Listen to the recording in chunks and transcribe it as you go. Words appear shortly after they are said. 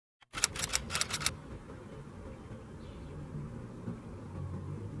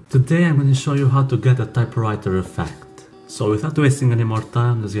Today I'm going to show you how to get a typewriter effect. So without wasting any more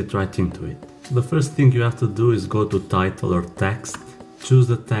time, let's get right into it. The first thing you have to do is go to title or text, choose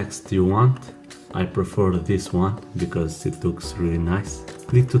the text you want. I prefer this one because it looks really nice.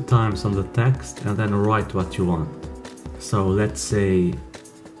 Click 2 times on the text and then write what you want. So let's say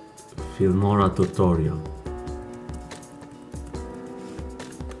Filmora tutorial.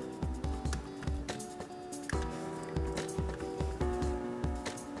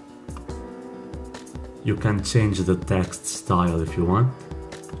 You can change the text style if you want.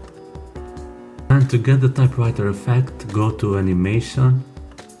 And to get the typewriter effect, go to animation,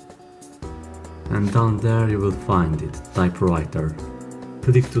 and down there you will find it, typewriter.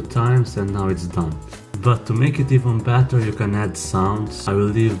 Click 2 times and now it's done. But to make it even better, you can add sounds. I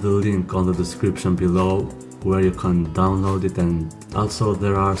will leave the link on the description below where you can download it, and also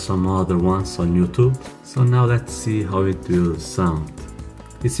there are some other ones on YouTube. So now let's see how it will sound.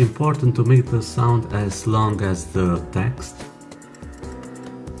 It's important to make the sound as long as the text.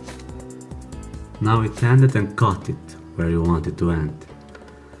 Now it ended, and cut it where you want it to end.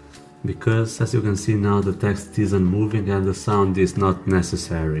 Because as you can see now, the text isn't moving and the sound is not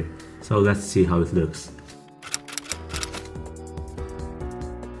necessary. So let's see how it looks.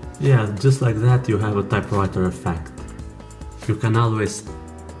 Yeah, just like that you have a typewriter effect. You can always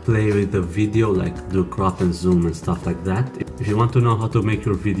play with the video, like do crop and zoom and stuff like that. If you want to know how to make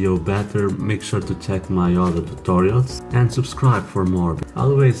your video better, make sure to check my other tutorials and subscribe for more.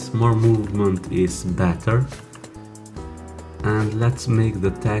 Always more movement is better. And let's make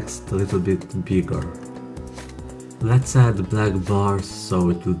the text a little bit bigger. Let's add black bars so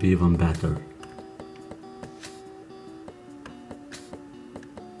it will be even better.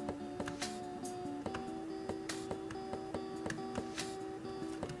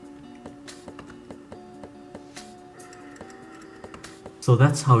 So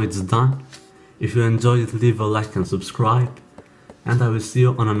that's how it's done. If you enjoyed it, leave a like and subscribe, and I will see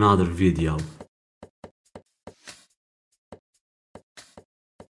you on another video.